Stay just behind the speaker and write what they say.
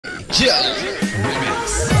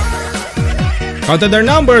Contender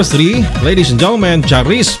number 3, ladies and gentlemen,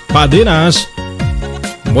 Charis Padinas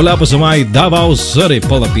mula po sa may Davao City,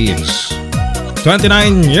 Philippines.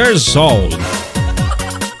 29 years old.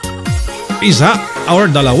 Isa or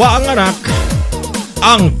dalawa ang anak,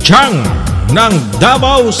 ang tiyang ng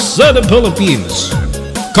Davao City, Philippines.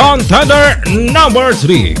 Contender number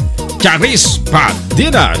 3, Charis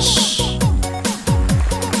Padinas.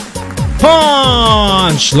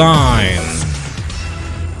 Punchline.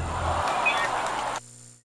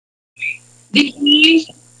 Didi,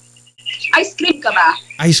 ice cream ka ba?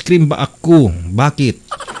 Ice cream ba ako? Bakit?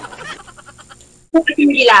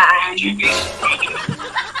 Pagkilaan.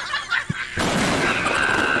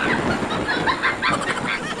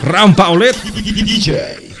 Rampa ulit.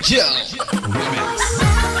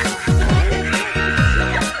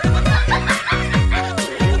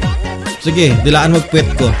 Sige, dilaan magpuwet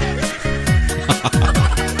ko.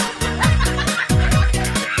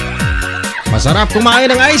 Masarap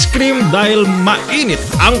kumain ng ice cream dahil mainit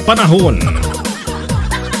ang panahon.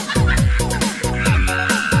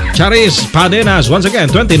 Charis Padinas, once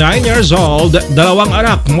again, 29 years old, dalawang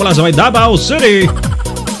anak mula sa may Davao City.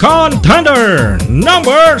 Contender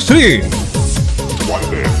number 3.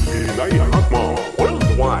 PINAY HOT MOM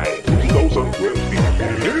Worldwide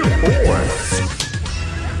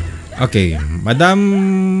 2020. Okay, Madam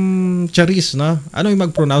Charis, no? Ano yung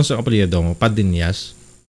mag-pronounce ng apelyido mo? Padinas?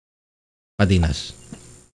 Padinas.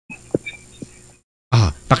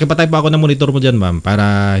 Pakipatay pa ako ng monitor mo dyan, ma'am,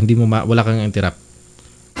 para hindi mo wala kang interrupt.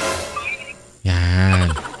 Yan.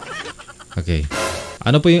 Okay.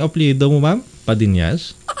 Ano po yung apelyido mo, ma'am?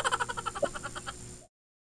 Padinas?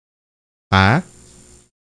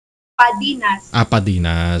 Padinas.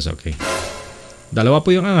 Padinas. Okay. Dalawa po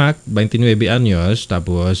yung anak, 29 anyos,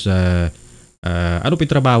 tapos ano po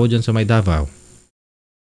yung trabaho dyan sa may Davao?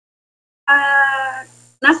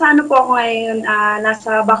 Nasa ano po ako ngayon,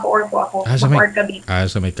 nasa Bacoor po ako. Bacoor, Cavite.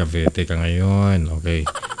 Sa may Cavite ka ngayon. Okay.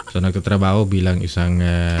 So, nagtatrabaho bilang isang,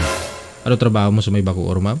 ano trabaho mo sa may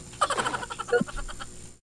Bacoor, ma'am?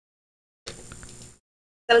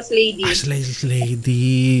 Sales lady. Sales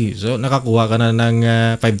lady. So, nakakuha ka na ng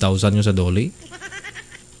 5,000 yung sa Dolly?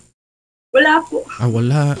 Wala po.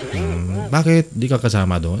 Wala. Bakit? Di ka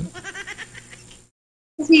kasama doon?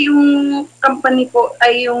 Kasi yung company po,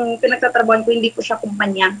 ay yung pinagtatrabahan ko, hindi po siya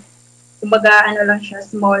kumpanya. Kumbaga, ano lang siya,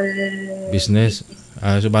 small business.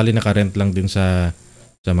 So, bali naka-rent lang din sa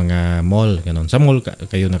mga mall. Ganun. Sa mall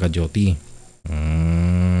kayo naka-duty.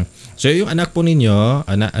 So, yung anak po ninyo,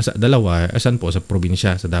 dalawa, asan po? Sa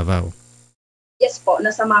probinsya, sa Davao? Yes po,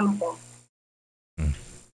 nasa mama po.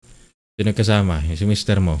 Sino kasama? Si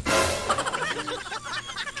mister mo?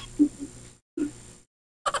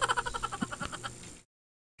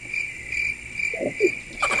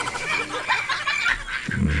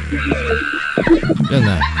 Yan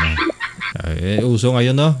na. Uso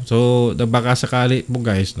ngayon, no? So, baka sakali po,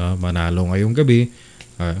 guys, no? Manalo ngayong gabi.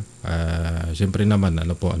 Siyempre naman,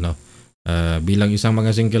 ano po, no? Bilang isang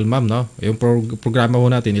mga single mom, no? Yung programa po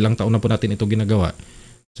natin, ilang taon na po natin ito ginagawa.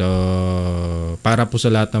 So, para po sa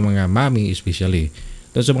lahat ng mga mami, especially,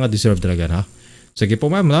 doon sa mga deserve talaga, no? Sige po,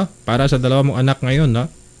 ma'am, no? Para sa dalawa mong anak ngayon, no?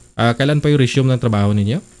 Kailan pa yung resume ng trabaho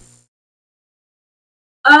ninyo?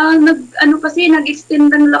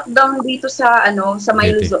 Nag-extend ng lockdown dito sa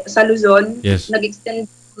sa Luzon. Yes. Nag-extend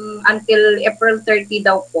until April 30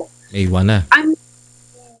 daw po. May 1 na.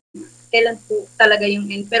 Kailan po talaga yung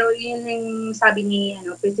end, pero yun yung sabi ni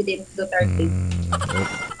President Duterte.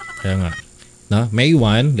 Kaya nga. No? May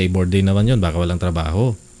 1, Labor Day naman yun, baka walang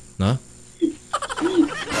trabaho, no?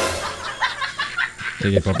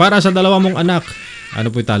 Sige po. Para sa dalawa mong anak,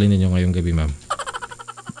 ano po itali ninyo ngayong gabi, ma'am?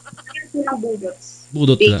 Sa Budots.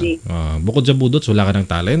 Budot lang. Bukod sa budots, wala ka ng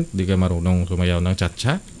talent? Di ka marunong sumayaw ng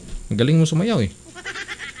cha-cha? Ang galing mo sumayaw eh.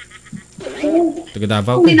 Taga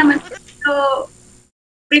Davao ko. Hindi naman. So,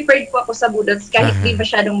 prepared po ako sa budots kahit di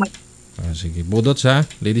masyadong sige. Budots, ha?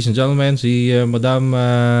 Ladies and gentlemen, si Madam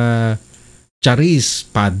Charis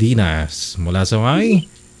Padinas mula sa may...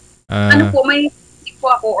 ano po, may music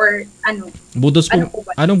po ako or ano? Budots po. Ano po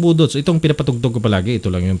ba? Anong budots? Itong pinapatugtog ko palagi. Ito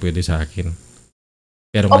lang yung pwede sa akin.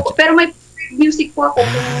 Pero may music po ako.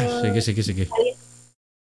 Sige.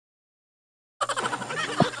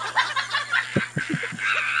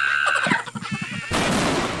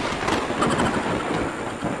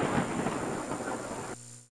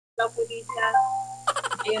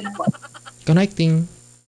 Ayun na po. Connecting.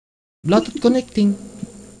 Bluetooth connecting.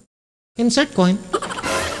 Insert coin.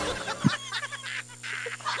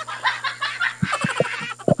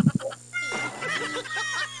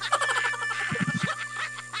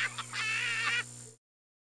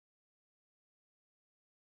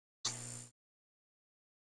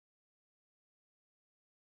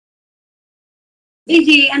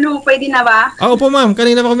 AJ, ano, pwede na ba? Opo ma'am,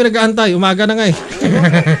 kanina pa kami nag-aantay. Umaga na nga eh.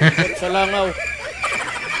 Sa langaw.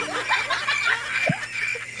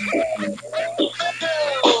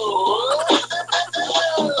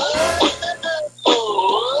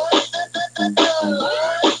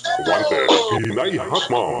 Wanted, Pinay Hot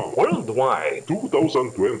Mom Worldwide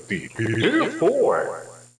 2020 P4.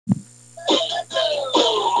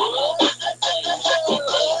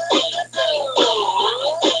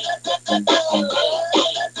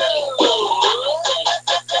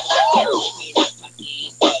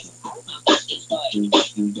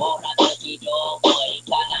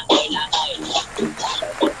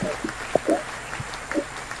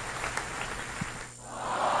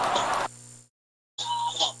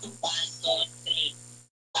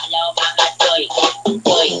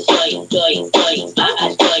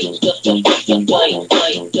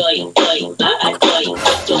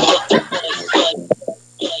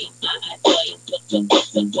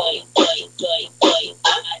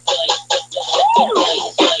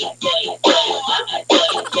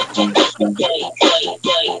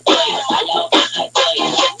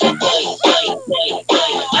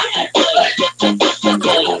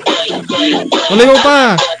 Tuloy mo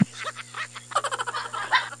pa.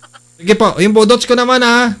 Sige po, yung budots ko naman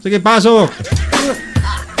ha. Sige, pasok.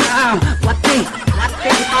 Wate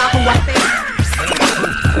pa ako, wate.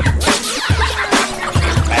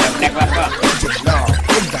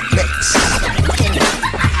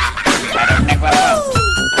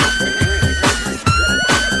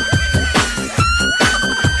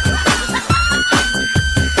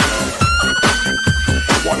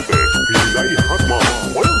 Wanted, Pinay Hot Mom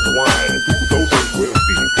Worldwide 2020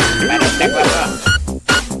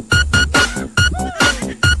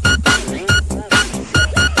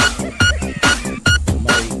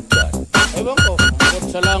 Ewan ko, bukod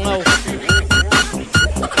sa langaw.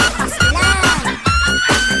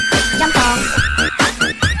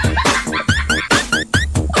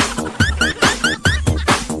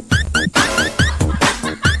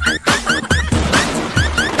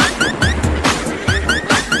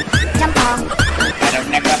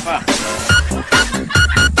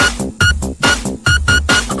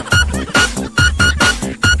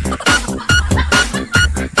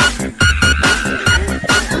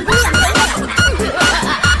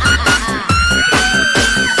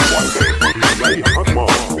 Pinay Hot Mom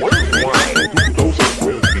Worldwide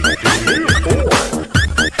 2020 P4.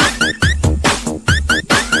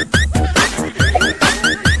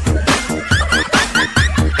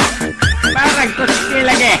 Parang kuski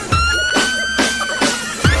lagi.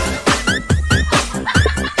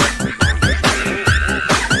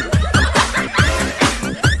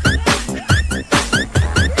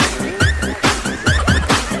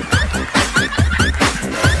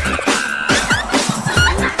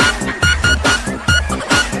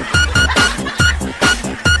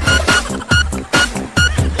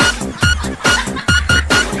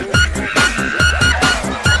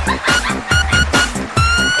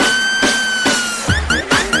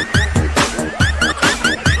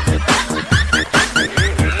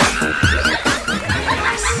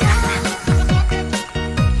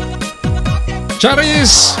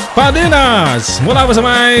 Charis Padenas mula pa sa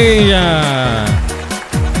may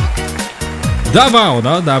Davao,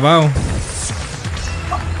 no? Davao.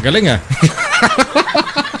 Galing ah.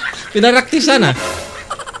 Pinaraktisan ah.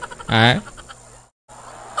 Ah?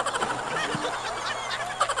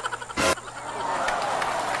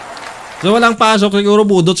 So walang pasok, siguro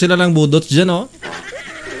budot sila ng budot dyan, no?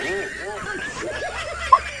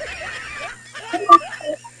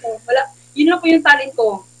 Wala. Yun lang po yung talent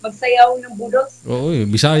ko. Magsayaw ng budots. Oo,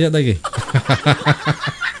 Bisaya tayo eh.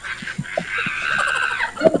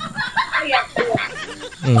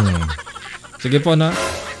 Sige po na.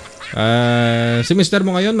 Si mister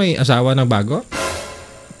mo ngayon may asawa ng bago?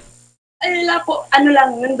 Ay, wala po. Ano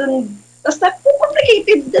lang, nandun. Basta po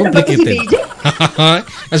complicated. Ano ba po si Complicated. DJ?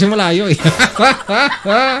 Kasi malayo eh.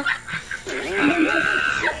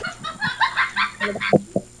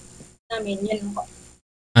 Namin, yun po.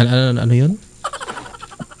 Ano yun?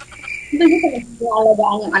 Hindi ko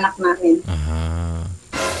alagaan yung anak namin.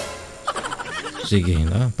 Sige,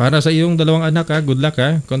 no? Para sa iyong dalawang anak ha, good luck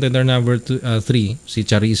ha. Contender number 3, si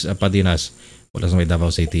Charis Padinas. Wala sa may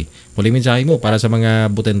Davao City. Huling mensahe mo para sa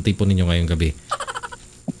mga butente po ninyo ngayong gabi.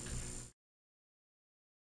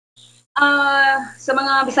 Sa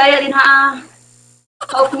mga Bisaya din ha,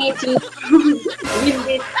 help me to win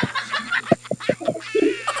this.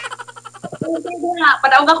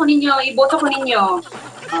 Padauga ko ninyo, iboto ko ninyo.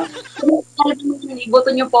 Iboto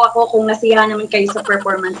nyo po ako kung nasiyahan naman kayo sa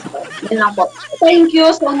performance ko. Yan lang po. Thank you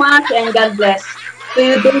so much and God bless. To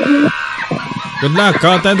you, baby. Good luck,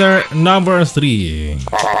 contender number 3.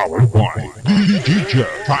 Powered by DJ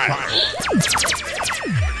Time.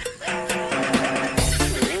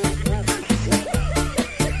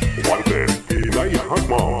 Wanted, Pinay Hot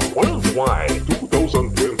Mom Worldwide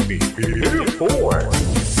 2020 PA4.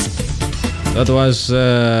 That was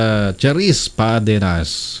Charis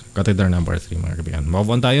Padenas, contender number 3 mga kaibigan. Move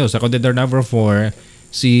on tayo sa contender number 4,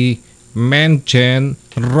 si Menchen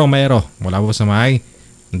Romero. Mula po sa may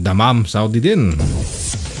Damam, Saudi din.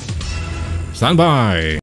 Standby!